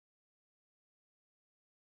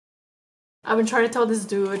I've been trying to tell this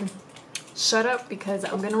dude, shut up because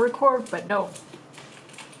I'm gonna record, but no.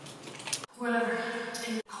 Whatever.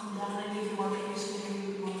 Calm down, I need more patience, I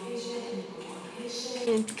need more patience, I need more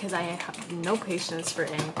patience. Because I have no patience for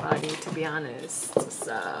anybody, to be honest.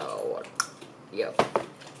 So, yep.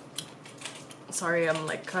 Sorry I'm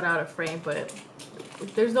like cut out of frame, but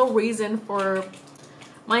there's no reason for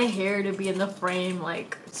my hair to be in the frame.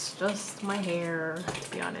 Like, it's just my hair, to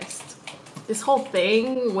be honest. This whole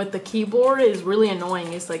thing with the keyboard is really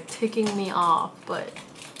annoying. It's like ticking me off, but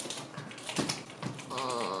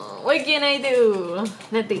what can I do?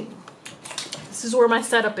 Nothing. This is where my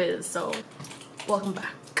setup is, so welcome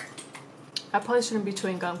back. I probably shouldn't be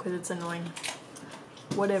chewing gum because it's annoying.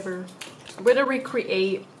 Whatever. I'm gonna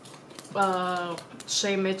recreate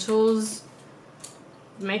Shay Mitchell's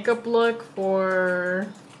makeup look for,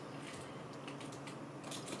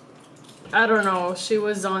 I don't know, she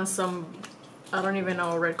was on some, I don't even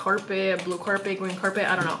know, red carpet, blue carpet, green carpet,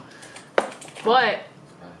 I don't know. But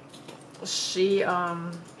she,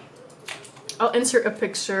 I'll insert a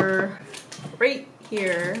picture right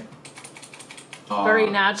here. Very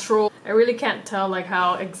natural. I really can't tell like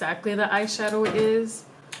how exactly the eyeshadow is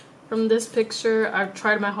from this picture. I've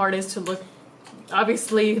tried my hardest to look,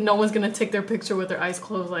 obviously no one's gonna take their picture with their eyes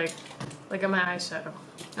closed like at my eyeshadow.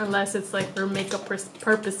 Unless it's like for makeup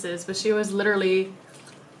purposes, but she was literally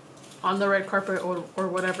on the red carpet or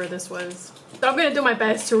whatever this was. So I'm gonna do my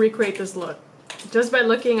best to recreate this look. Just by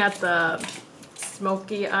looking at the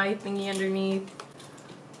smoky eye thingy underneath,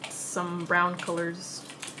 some brown colors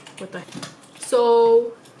with the...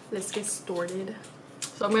 So let's get started.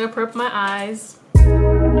 So I'm gonna prep my eyes.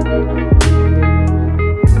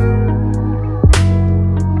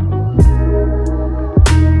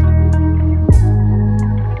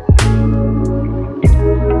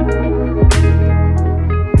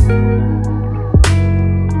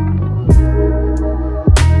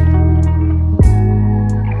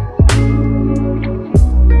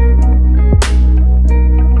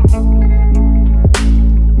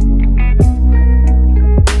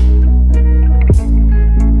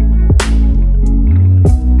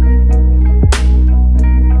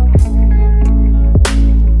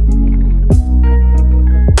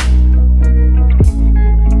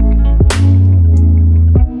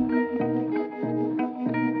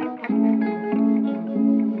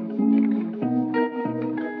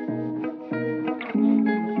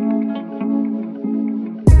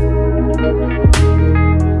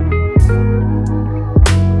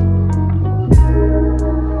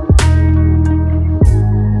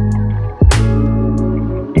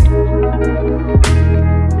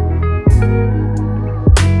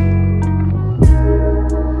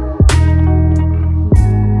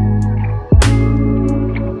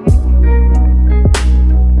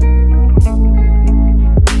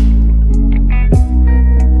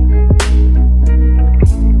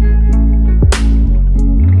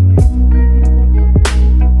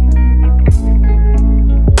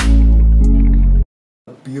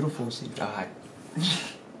 Beautiful, see God.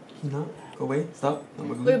 No, go away, stop.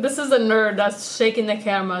 Look, this is a nerd that's shaking the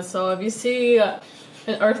camera, so if you see an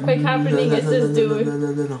earthquake happening, it's this dude.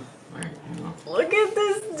 No. Look at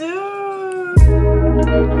this dude.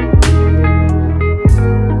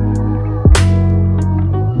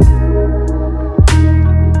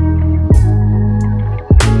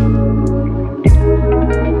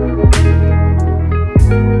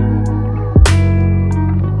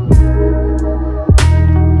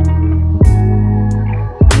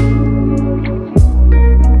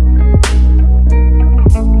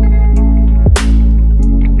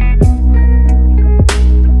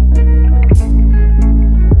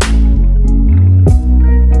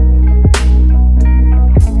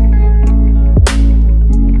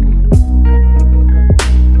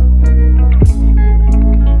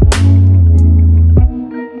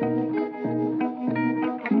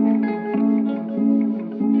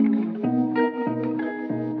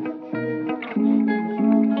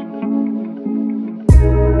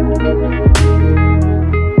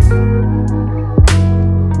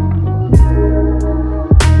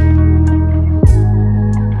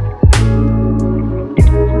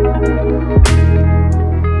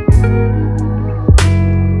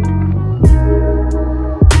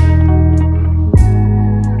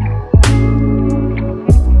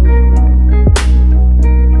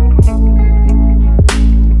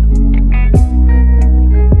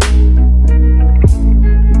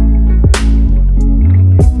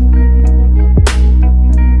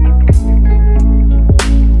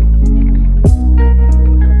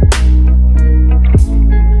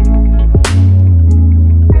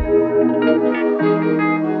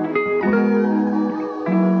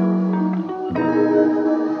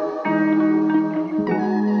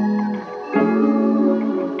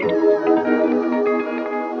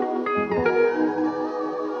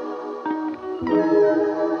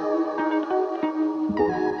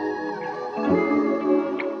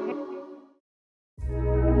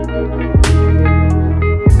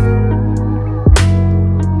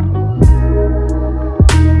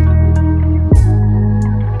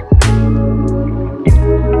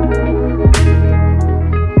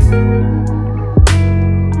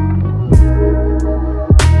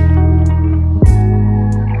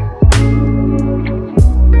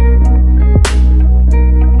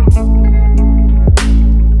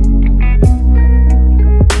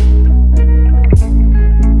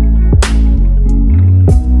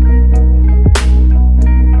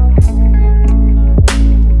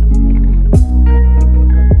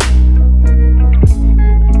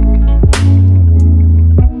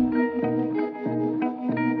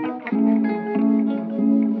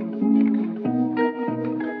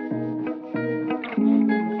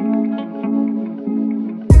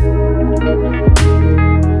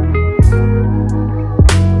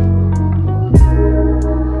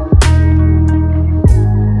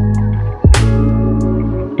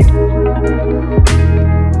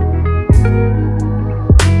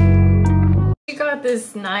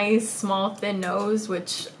 This nice small thin nose,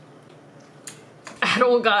 which I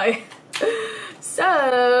don't got.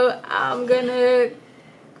 So I'm gonna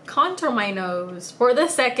contour my nose for the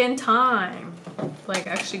second time, like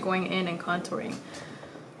actually going in and contouring.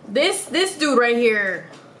 This dude right here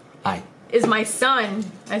is my son.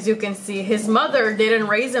 As you can see, his mother didn't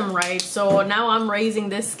raise him right, so now I'm raising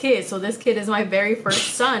this kid. So this kid is my very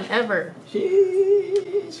first son ever.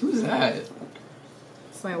 Jeez, who's that?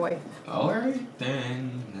 It's my wife. Alright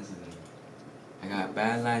then. I got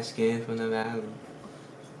bad light skin from the valley.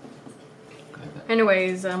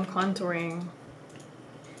 Anyways, I'm contouring.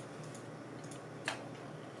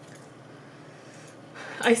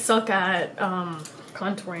 I suck at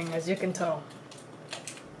contouring, as you can tell.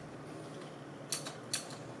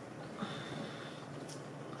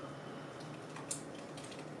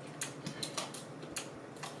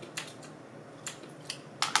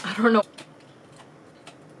 I don't know.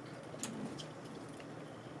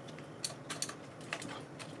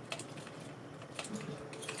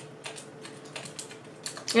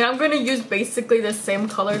 And I'm gonna use basically the same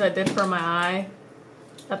colors I did for my eye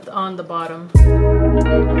on the bottom.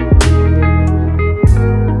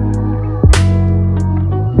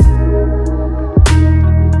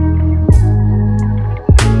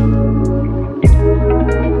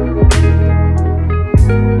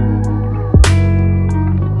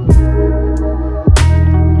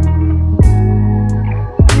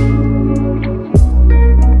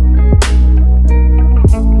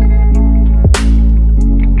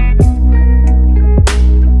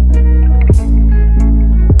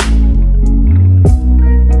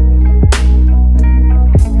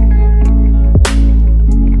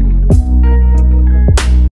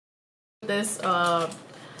 This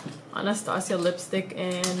Anastasia lipstick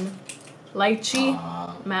in Lychee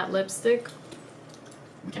matte lipstick.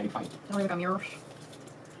 We can't be fighting. I don't even got mirrors.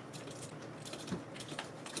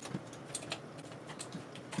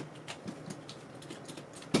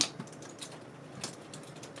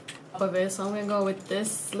 Of it, so I'm gonna go with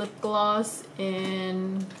this lip gloss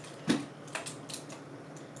in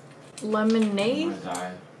Lemonade.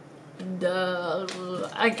 I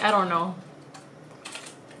don't know.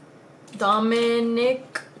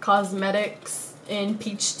 Dominic Cosmetics in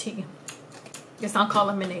Peach Tea. It's not called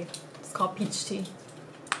Lemonade. It's called Peach Tea.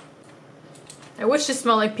 I wish it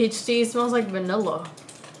smelled like peach tea. It smells like vanilla.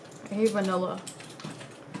 I hate vanilla.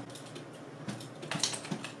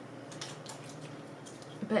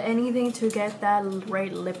 But anything to get that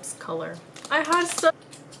right lips color. I had some.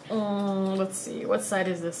 Let's see. What side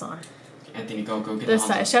is this on? Anthony, go get this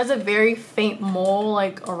side. She has a very faint mole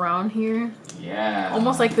like around here. Yeah.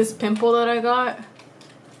 Almost like this pimple that I got.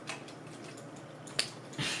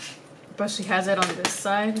 But she has it on this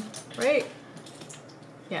side, right?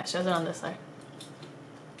 Yeah, she has it on this side.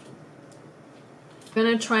 I'm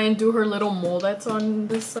gonna try and do her little mole that's on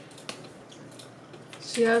this side.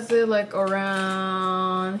 She has it like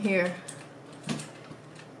around here.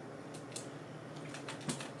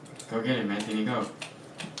 Go get it, Anthony, go.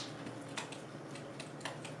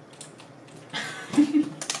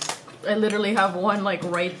 I literally have one like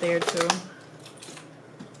right there too.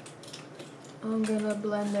 I'm gonna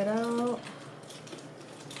blend it out.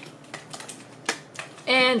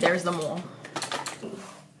 And there's the mole.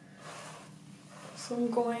 So I'm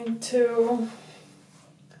going to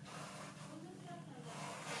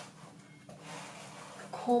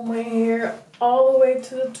comb my hair all the way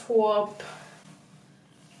to the top.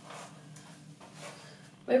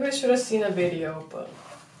 Maybe I should have seen a video, but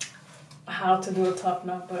how to do a top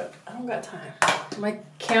knot, but I don't got time. My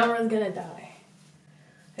camera's gonna die.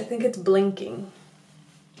 I think it's blinking.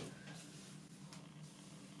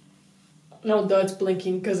 No, duh, it's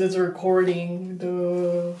blinking because it's recording.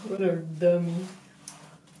 Duh, what a dummy.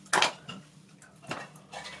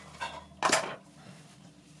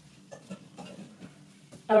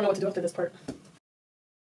 I don't know what to do after this part.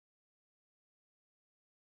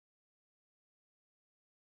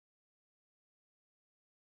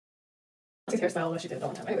 Hairstyle that she did it all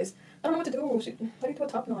the time. Anyways, I don't know what to do. How do you do a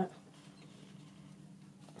top knot?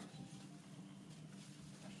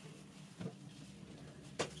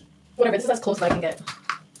 Whatever, this is as close as I can get.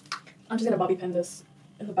 I'm just gonna bobby pin this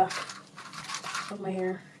in the back of my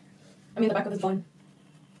hair. I mean, the back of this bun.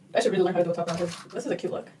 I should really learn how to do a top knot because this is a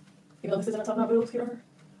cute look. Even though this isn't a top knot, but it looks cute on her.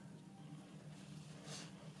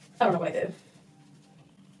 I don't know what I did.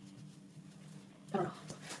 I don't know.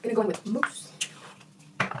 I'm gonna go in with mousse.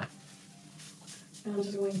 And I'm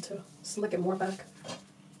just going to slick it more back.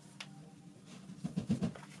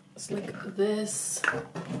 Slick this.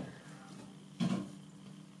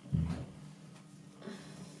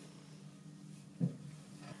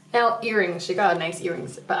 Now, earrings. She got nice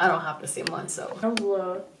earrings, but I don't have the same one, so. Oh,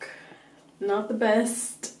 look. Not the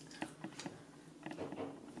best.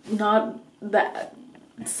 Not that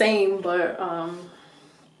same, but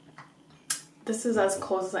this is as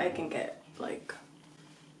close as I can get. Like,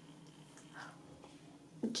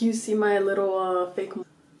 do you see my little fake?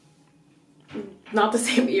 Not the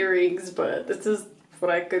same earrings, but this is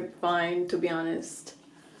what I could find, to be honest.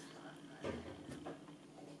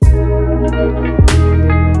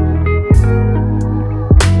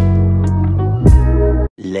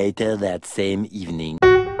 Later that same evening.